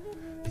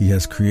 He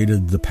has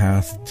created the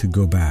path to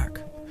go back,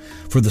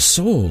 for the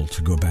soul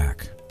to go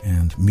back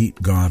and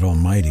meet God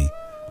Almighty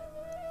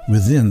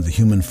within the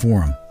human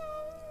form.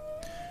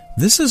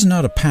 This is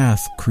not a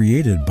path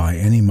created by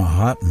any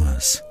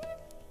Mahatmas.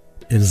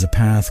 It is a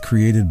path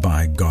created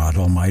by God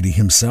Almighty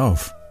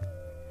Himself.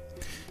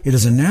 It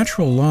is a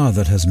natural law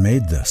that has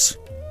made this.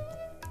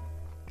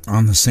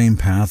 On the same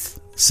path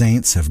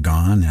saints have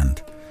gone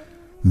and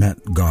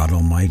met God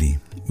Almighty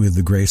with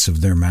the grace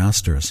of their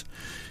masters.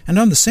 And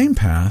on the same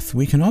path,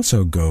 we can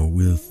also go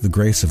with the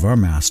grace of our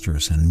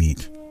masters and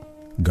meet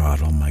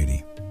God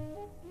Almighty.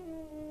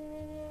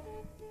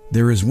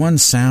 There is one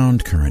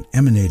sound current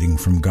emanating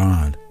from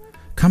God,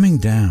 coming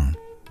down,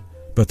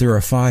 but there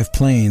are 5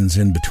 planes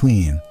in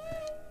between,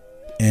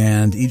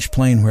 and each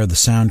plane where the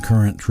sound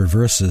current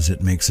traverses,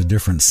 it makes a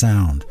different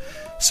sound.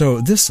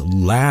 So this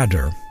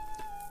ladder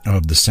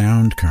of the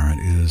sound current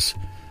is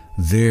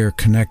there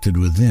connected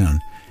within,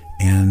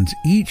 and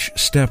each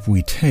step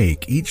we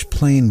take, each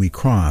plane we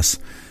cross,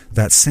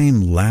 that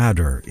same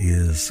ladder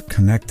is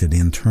connected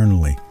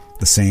internally.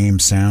 The same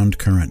sound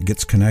current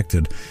gets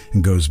connected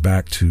and goes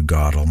back to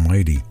God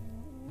Almighty.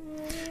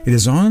 It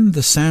is on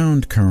the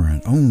sound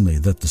current only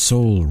that the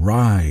soul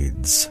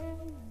rides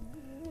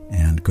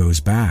and goes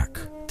back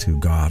to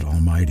God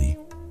Almighty,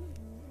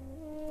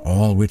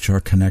 all which are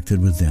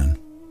connected within.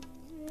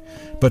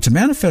 But to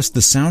manifest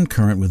the sound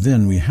current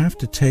within, we have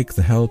to take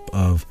the help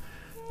of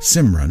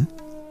Simran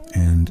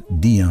and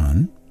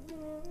Dhyan,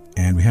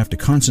 and we have to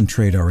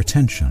concentrate our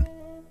attention.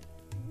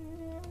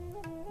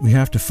 We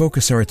have to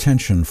focus our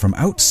attention from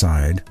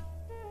outside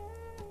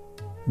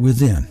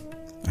within,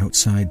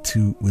 outside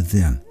to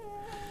within.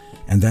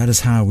 And that is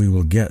how we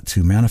will get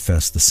to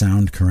manifest the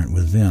sound current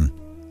within.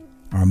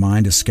 Our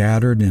mind is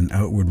scattered in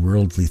outward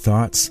worldly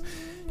thoughts,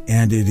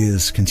 and it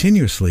is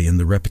continuously in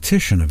the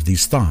repetition of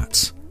these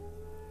thoughts,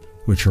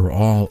 which are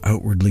all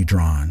outwardly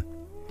drawn.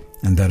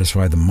 And that is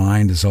why the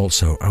mind is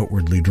also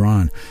outwardly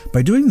drawn.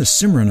 By doing the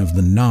Simran of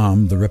the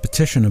Nam, the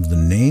repetition of the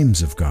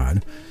names of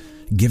God,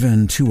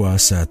 given to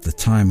us at the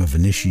time of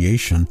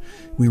initiation,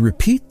 we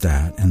repeat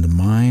that, and the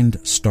mind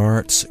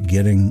starts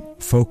getting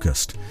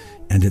focused,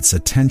 and its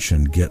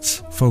attention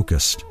gets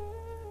focused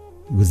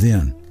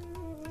within.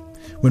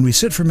 When we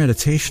sit for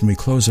meditation, we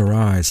close our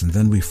eyes, and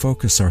then we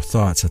focus our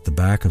thoughts at the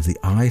back of the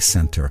eye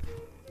center.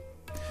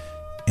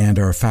 And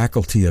our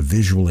faculty of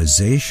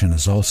visualization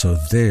is also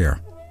there,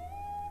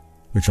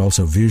 which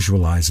also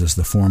visualizes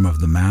the form of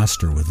the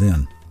Master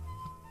within.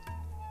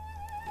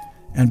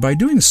 And by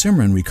doing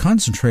Simran, we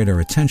concentrate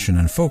our attention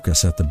and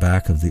focus at the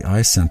back of the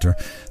eye center.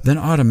 Then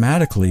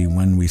automatically,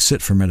 when we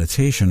sit for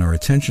meditation, our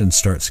attention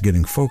starts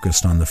getting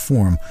focused on the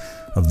form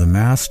of the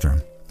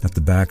Master at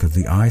the back of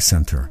the eye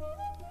center.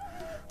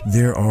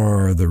 There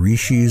are the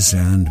Rishis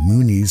and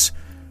Munis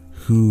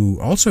who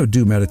also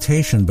do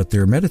meditation, but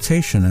their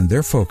meditation and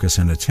their focus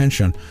and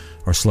attention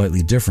are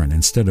slightly different.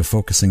 Instead of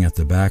focusing at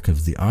the back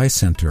of the eye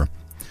center,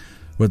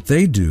 what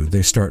they do,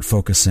 they start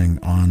focusing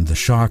on the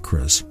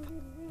chakras.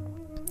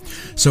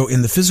 So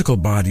in the physical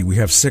body, we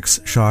have 6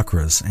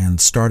 chakras,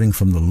 and starting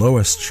from the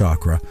lowest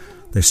chakra,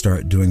 they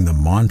start doing the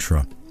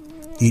mantra.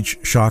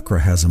 Each chakra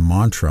has a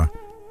mantra,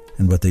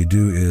 and what they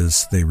do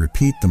is they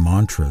repeat the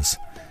mantras.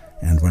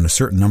 And when a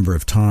certain number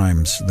of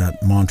times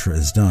that mantra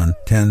is done,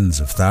 tens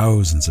of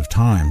thousands of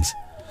times,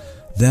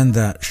 then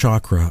that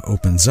chakra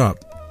opens up.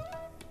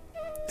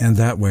 And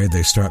that way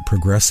they start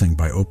progressing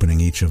by opening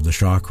each of the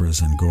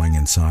chakras and going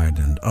inside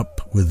and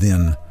up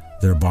within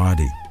their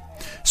body.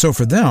 So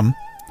for them,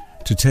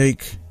 to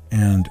take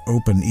and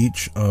open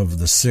each of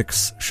the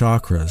 6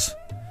 chakras,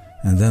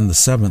 and then the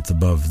 7th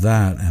above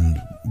that,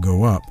 and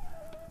go up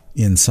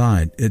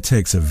inside, it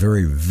takes a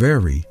very,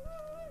 very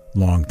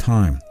long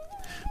time.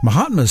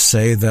 Mahatmas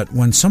say that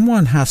when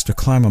someone has to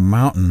climb a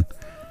mountain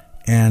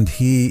and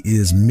he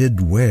is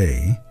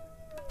midway,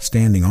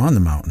 standing on the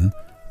mountain,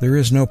 there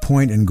is no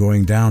point in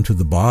going down to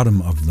the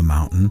bottom of the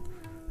mountain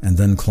and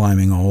then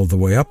climbing all the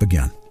way up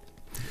again.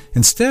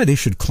 Instead, he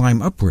should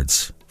climb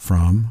upwards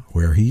from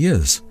where he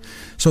is.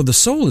 So the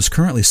soul is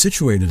currently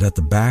situated at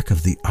the back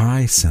of the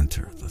eye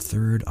center, the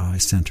 3rd eye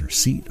center,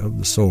 seat of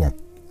the soul.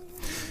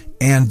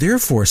 And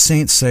therefore,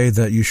 saints say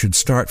that you should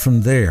start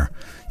from there.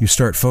 You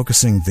start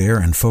focusing there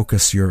and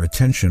focus your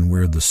attention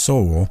where the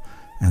soul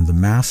and the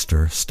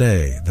Master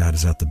stay. That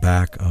is at the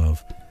back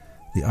of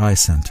the eye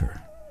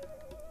center,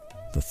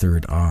 the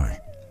 3rd eye.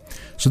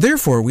 So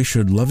therefore, we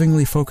should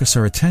lovingly focus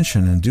our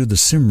attention and do the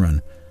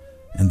Simran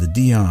and the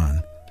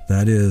Dhyan,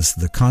 that is,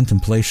 the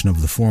contemplation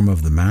of the form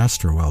of the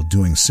Master while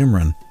doing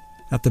Simran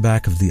at the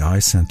back of the eye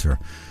center.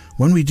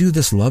 When we do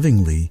this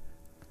lovingly,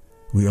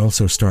 we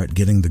also start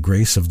getting the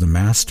grace of the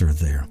Master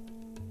there.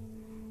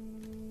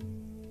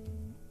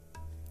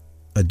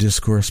 A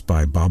discourse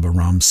by Baba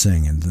Ram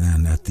Singh, and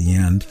then at the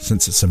end,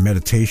 since it's a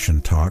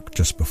meditation talk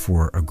just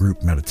before a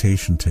group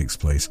meditation takes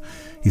place,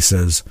 he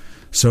says,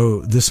 "So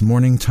this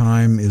morning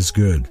time is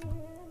good.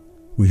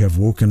 We have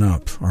woken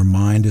up, our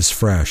mind is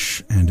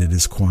fresh, and it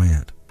is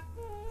quiet.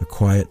 A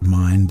quiet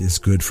mind is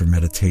good for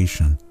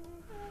meditation.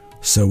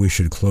 So we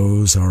should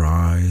close our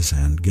eyes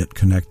and get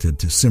connected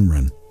to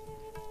Simran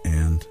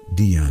and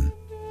Dhyan."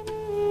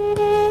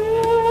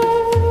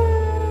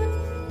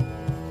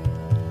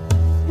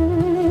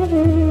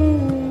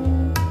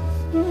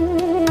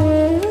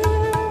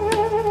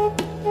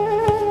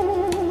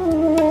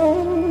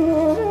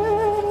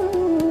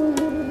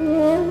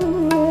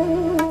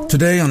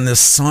 Today on this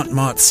Sant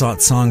Mat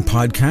Satsang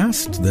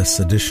podcast,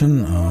 this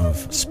edition of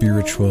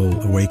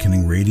Spiritual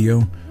Awakening Radio,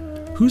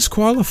 who's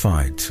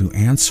qualified to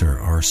answer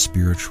our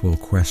spiritual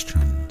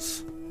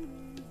questions?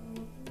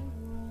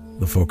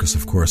 The focus,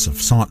 of course,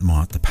 of Sant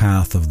Mat, the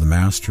path of the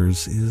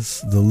masters,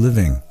 is the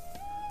living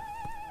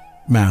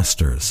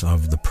masters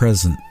of the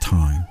present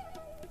time.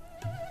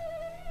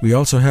 We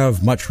also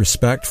have much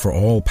respect for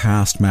all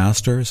past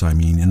masters. I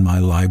mean, in my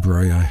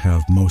library I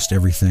have most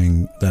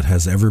everything that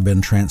has ever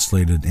been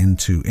translated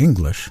into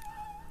English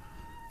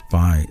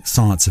by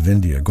Saints of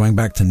India, going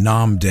back to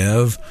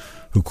Namdev,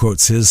 who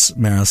quotes his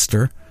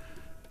master,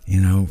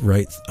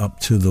 right up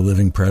to the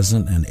living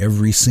present and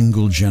every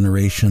single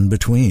generation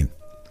between,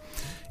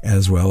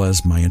 as well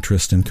as my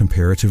interest in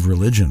comparative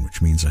religion,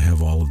 which means I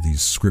have all of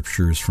these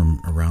scriptures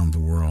from around the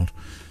world,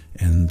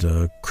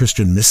 and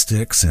Christian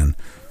mystics and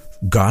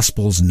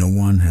Gospels no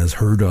one has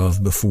heard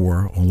of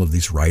before, all of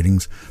these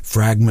writings,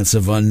 fragments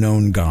of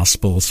unknown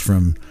Gospels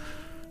from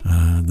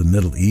the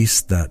Middle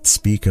East that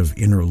speak of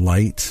inner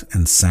light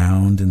and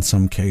sound in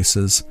some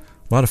cases.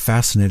 A lot of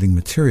fascinating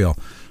material,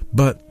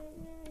 but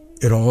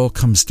it all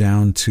comes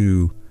down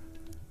to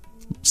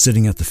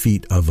sitting at the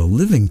feet of a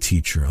living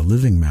teacher, a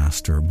living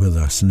master with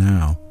us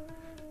now,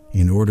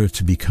 in order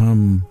to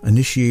become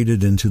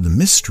initiated into the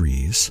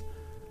mysteries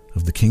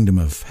of the kingdom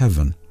of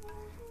heaven,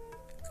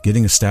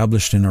 getting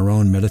established in our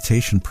own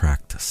meditation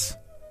practice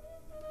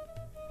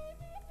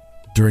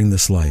during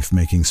this life,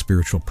 making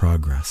spiritual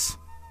progress.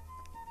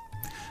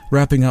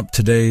 Wrapping up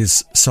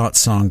today's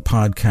Satsang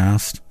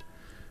podcast,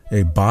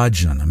 a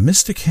bhajan, a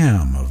mystic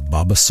hymn of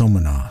Baba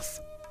Somanath.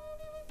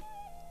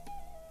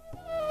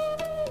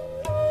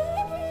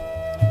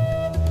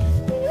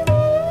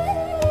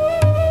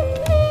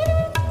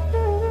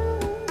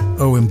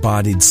 O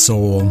embodied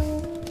soul,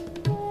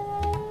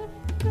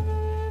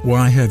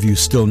 why have you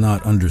still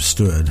not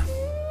understood?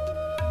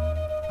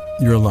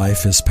 Your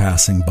life is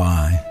passing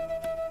by.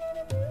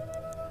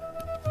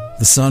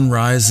 The sun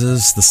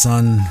rises, the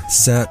sun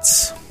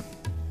sets,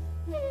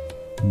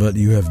 but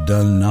you have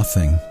done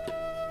nothing.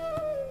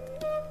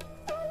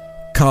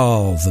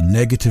 Kal, the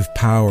negative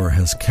power,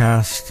 has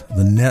cast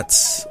the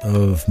nets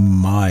of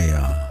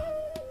Maya,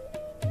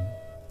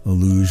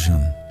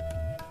 illusion.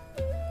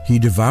 He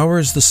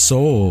devours the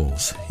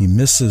souls. He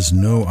misses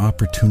no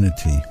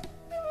opportunity.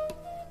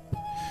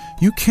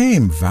 You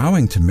came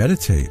vowing to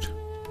meditate,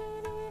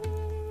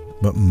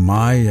 but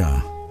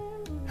Maya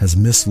has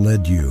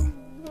misled you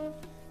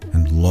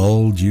and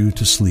lulled you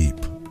to sleep.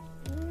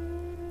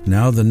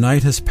 Now the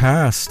night has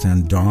passed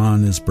and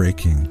dawn is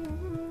breaking.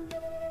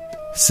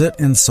 Sit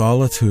in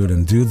solitude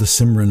and do the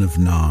Simran of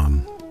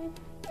Nam.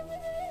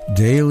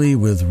 Daily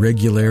with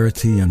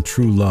regularity and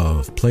true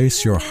love,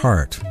 place your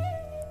heart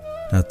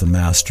at the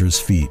Master's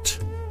feet,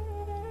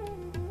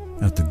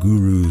 at the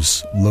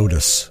Guru's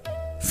lotus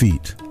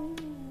feet.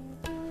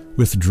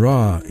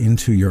 Withdraw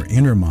into your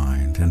inner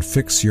mind and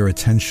fix your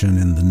attention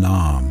in the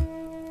Nam.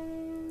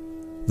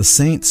 The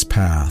saint's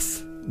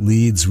path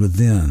leads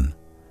within.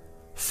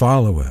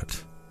 Follow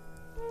it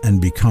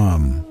and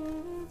become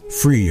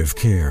free of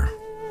care.